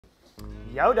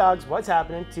Yo dogs, what's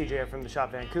happening? TJ from the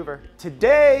shop Vancouver.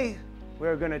 Today,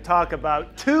 we're gonna talk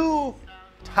about two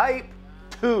Type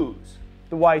 2s.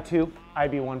 The Y2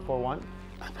 IB141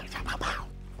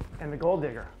 and the Gold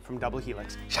Digger from Double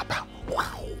Helix.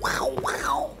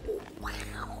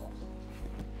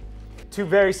 Two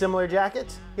very similar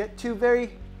jackets, yet two very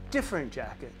different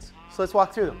jackets. So let's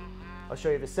walk through them. I'll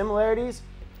show you the similarities,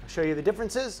 I'll show you the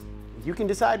differences, and you can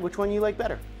decide which one you like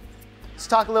better. Let's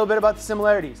talk a little bit about the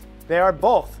similarities. They are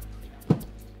both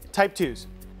Type 2s.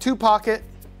 Two pocket,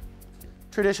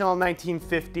 traditional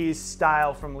 1950s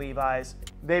style from Levi's.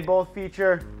 They both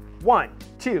feature 1,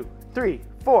 2, 3,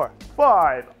 4,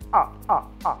 5.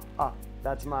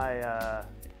 That's my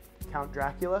Count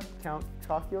Dracula, Count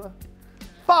Chocula.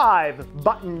 5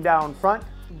 button down front,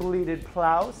 bleated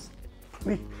blouse,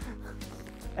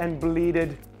 and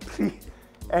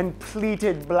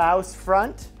pleated blouse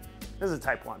front. This is a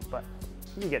Type 1, but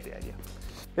you get the idea.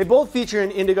 They both feature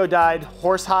an indigo dyed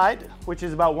horsehide, which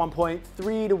is about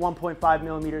 1.3 to 1.5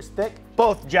 millimeters thick.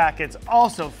 Both jackets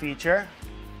also feature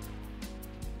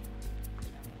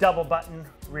double button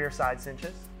rear side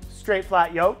cinches, straight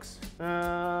flat yokes,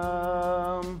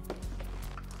 and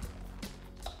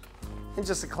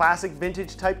just a classic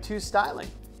vintage Type 2 styling.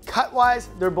 Cut-wise,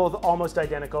 they're both almost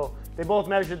identical. They both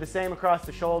measure the same across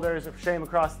the shoulders, the same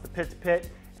across the pit to pit,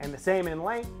 and the same in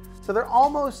length. So they're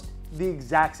almost the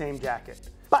exact same jacket.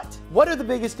 But what are the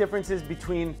biggest differences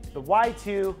between the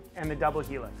Y2 and the Double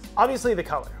Helix? Obviously the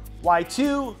color.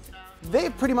 Y2,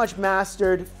 they've pretty much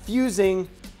mastered fusing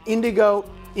indigo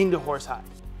into horsehide,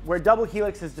 where Double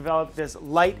Helix has developed this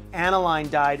light aniline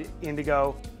dyed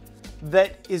indigo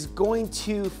that is going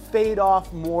to fade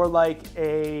off more like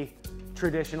a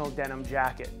traditional denim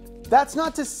jacket. That's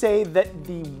not to say that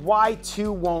the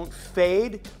Y2 won't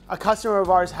fade. A customer of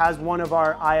ours has one of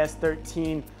our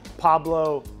IS-13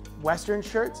 Pablo Western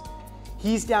shirts.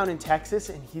 He's down in Texas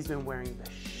and he's been wearing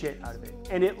the shit out of it.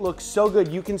 And it looks so good.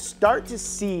 You can start to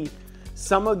see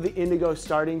some of the indigo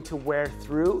starting to wear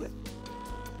through.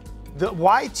 The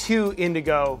Y2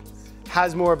 indigo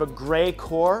has more of a gray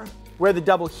core, where the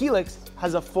Double Helix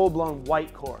has a full-blown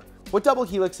white core. What Double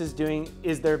Helix is doing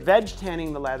is they're veg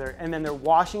tanning the leather and then they're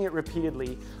washing it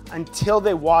repeatedly until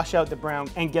they wash out the brown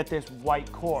and get this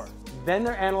white core. Then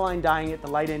they're aniline dyeing it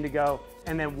the light indigo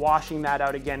and then washing that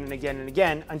out again and again and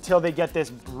again until they get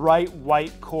this bright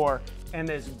white core and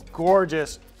this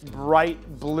gorgeous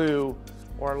bright blue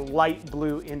or light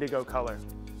blue indigo color.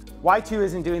 Y2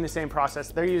 isn't doing the same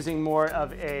process. They're using more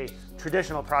of a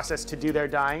traditional process to do their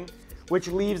dyeing, which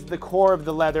leaves the core of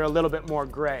the leather a little bit more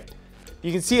gray.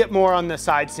 You can see it more on the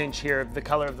side cinch here, the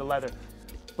color of the leather.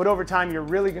 But over time, you're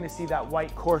really gonna see that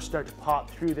white core start to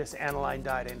pop through this aniline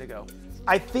dyed indigo.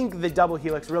 I think the Double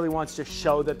Helix really wants to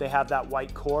show that they have that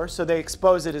white core, so they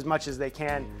expose it as much as they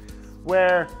can,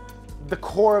 where the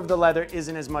core of the leather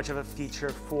isn't as much of a feature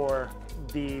for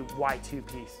the Y2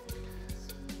 piece.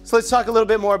 So let's talk a little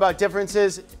bit more about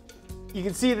differences. You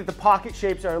can see that the pocket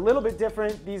shapes are a little bit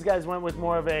different. These guys went with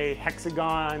more of a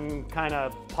hexagon kind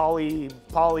of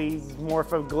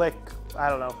polymorphoglick, I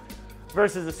don't know,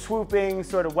 versus a swooping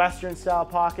sort of Western style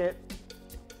pocket.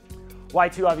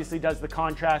 Y2 obviously does the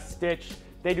contrast stitch.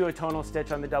 They do a tonal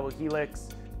stitch on the Double Helix.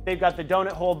 They've got the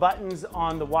donut hole buttons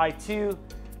on the Y2.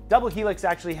 Double Helix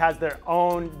actually has their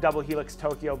own Double Helix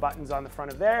Tokyo buttons on the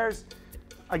front of theirs.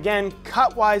 Again,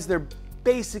 cut-wise, they're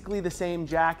basically the same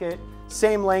jacket,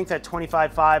 same length at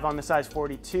 25.5 on the size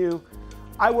 42.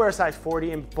 I wear a size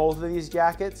 40 in both of these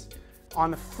jackets.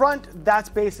 On the front, that's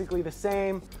basically the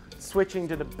same. Switching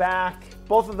to the back,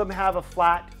 both of them have a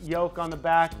flat yoke on the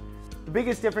back. The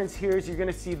biggest difference here is you're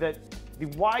gonna see that the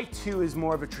Y2 is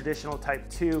more of a traditional Type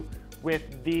 2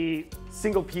 with the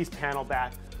single piece panel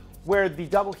back, where the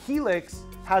Double Helix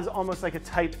has almost like a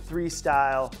Type 3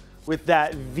 style with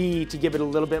that V to give it a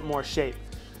little bit more shape.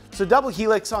 So Double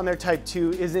Helix on their Type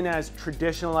 2 isn't as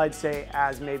traditional, I'd say,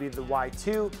 as maybe the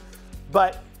Y2,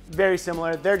 but very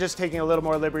similar. They're just taking a little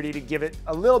more liberty to give it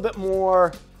a little bit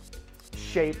more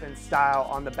shape and style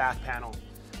on the back panel.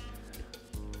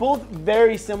 Both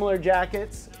very similar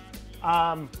jackets.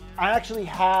 I actually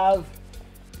have,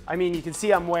 you can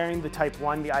see I'm wearing the Type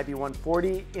 1, the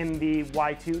IB140 in the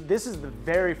Y2. This is the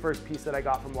very first piece that I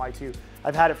got from Y2.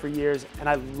 I've had it for years and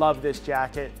I love this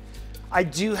jacket. I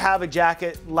do have a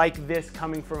jacket like this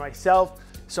coming for myself,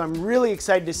 so I'm really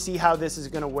excited to see how this is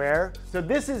gonna wear. So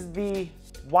this is the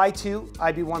Y2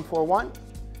 IB141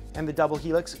 and the Double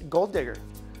Helix Gold Digger.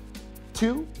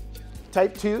 Two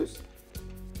Type 2s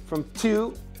from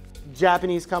two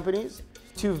Japanese companies,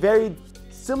 two very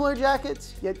similar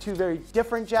jackets, yet two very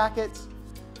different jackets.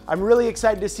 I'm really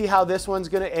excited to see how this one's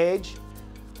gonna age.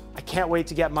 I can't wait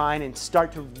to get mine and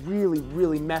start to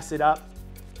really mess it up.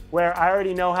 Where I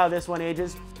already know how this one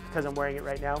ages because I'm wearing it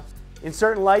right now. In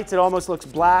certain lights, it almost looks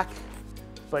black,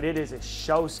 but it is a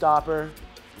showstopper.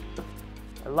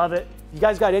 I love it. You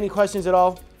guys got any questions at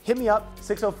all? Hit me up,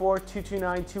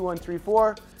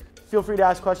 604-229-2134. Feel free to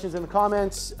ask questions in the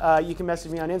comments. You can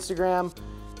message me on Instagram.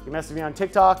 You can message me on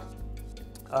TikTok,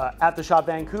 at The Shop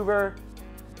Vancouver.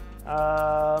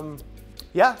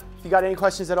 Yeah, if you got any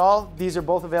questions at all, these are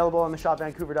both available on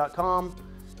theshopvancouver.com,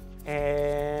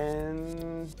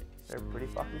 and they're pretty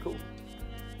fucking cool.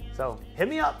 So hit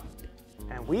me up,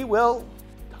 and we will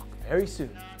talk very soon.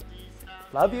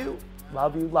 Love you,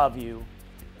 love you, love you.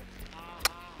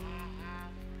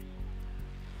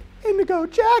 Indigo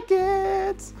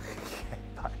jackets.